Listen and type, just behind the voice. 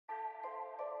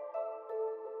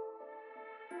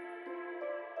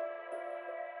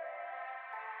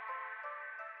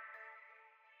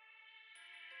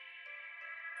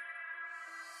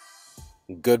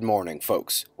Good morning,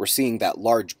 folks. We're seeing that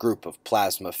large group of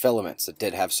plasma filaments that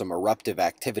did have some eruptive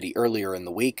activity earlier in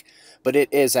the week, but it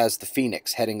is as the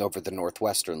Phoenix heading over the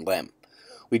northwestern limb.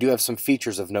 We do have some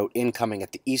features of note incoming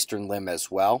at the eastern limb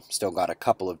as well. Still got a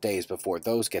couple of days before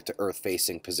those get to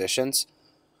Earth-facing positions.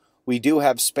 We do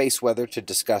have space weather to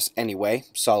discuss anyway,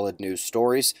 solid news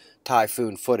stories,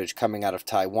 typhoon footage coming out of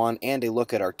Taiwan, and a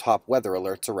look at our top weather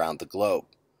alerts around the globe.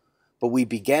 But we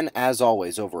begin, as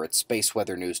always, over at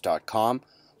spaceweathernews.com.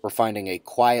 We're finding a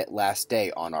quiet last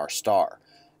day on our star.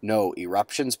 No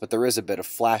eruptions, but there is a bit of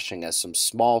flashing as some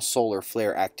small solar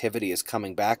flare activity is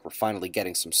coming back. We're finally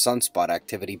getting some sunspot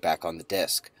activity back on the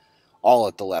disk. All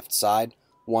at the left side,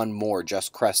 one more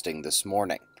just cresting this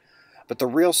morning. But the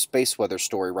real space weather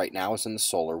story right now is in the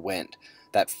solar wind.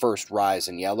 That first rise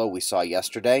in yellow we saw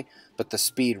yesterday, but the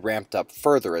speed ramped up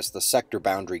further as the sector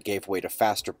boundary gave way to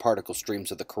faster particle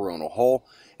streams of the coronal hole,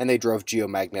 and they drove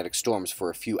geomagnetic storms for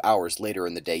a few hours later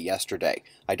in the day yesterday.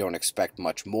 I don't expect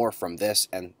much more from this,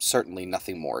 and certainly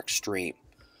nothing more extreme.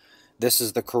 This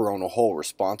is the coronal hole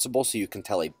responsible, so you can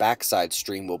tell a backside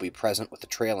stream will be present with the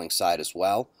trailing side as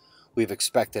well. We've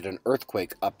expected an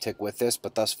earthquake uptick with this,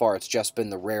 but thus far it's just been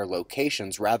the rare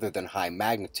locations rather than high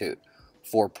magnitude.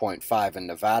 4.5 in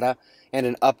Nevada, and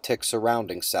an uptick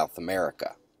surrounding South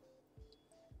America.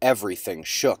 Everything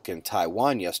shook in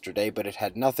Taiwan yesterday, but it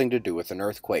had nothing to do with an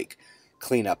earthquake.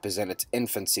 Cleanup is in its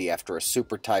infancy after a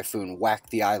super typhoon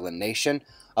whacked the island nation.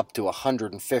 Up to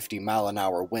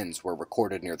 150-mile-an-hour winds were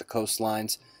recorded near the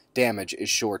coastlines. Damage is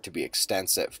sure to be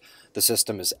extensive. The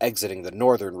system is exiting the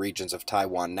northern regions of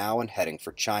Taiwan now and heading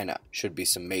for China. Should be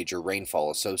some major rainfall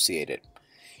associated.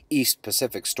 East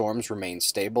Pacific storms remain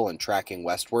stable and tracking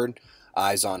westward.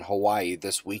 Eyes on Hawaii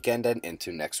this weekend and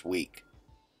into next week.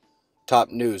 Top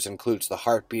news includes the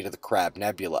heartbeat of the Crab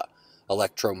Nebula,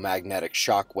 electromagnetic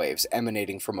shock waves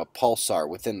emanating from a pulsar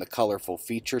within the colorful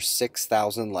feature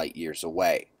 6,000 light-years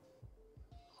away.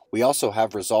 We also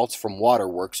have results from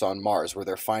waterworks on Mars where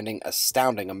they're finding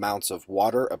astounding amounts of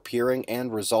water appearing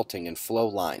and resulting in flow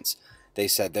lines. They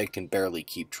said they can barely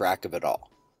keep track of it all.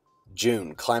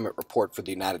 June climate report for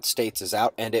the United States is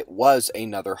out, and it was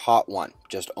another hot one.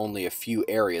 Just only a few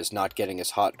areas not getting as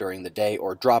hot during the day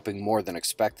or dropping more than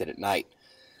expected at night.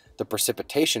 The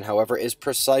precipitation, however, is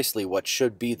precisely what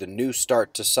should be the new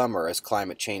start to summer as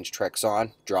climate change treks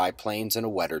on, dry plains and a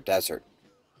wetter desert.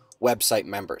 Website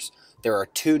members, there are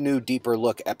 2 new Deeper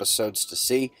Look episodes to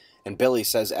see, and Billy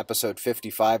says episode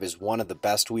 55 is one of the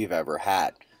best we've ever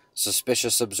had.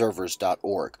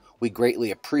 SuspiciousObservers.org. We greatly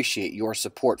appreciate your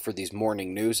support for these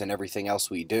morning news and everything else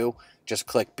we do. Just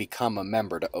click Become a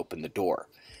Member to open the door.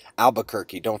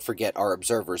 Albuquerque, don't forget our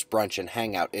Observers Brunch and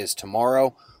Hangout is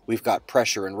tomorrow. We've got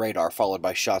pressure and radar followed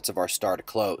by shots of our star to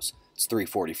close. It's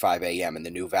 3:45 a.m. in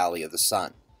the new Valley of the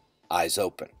Sun. Eyes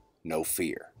open, no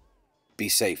fear. Be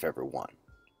safe, everyone.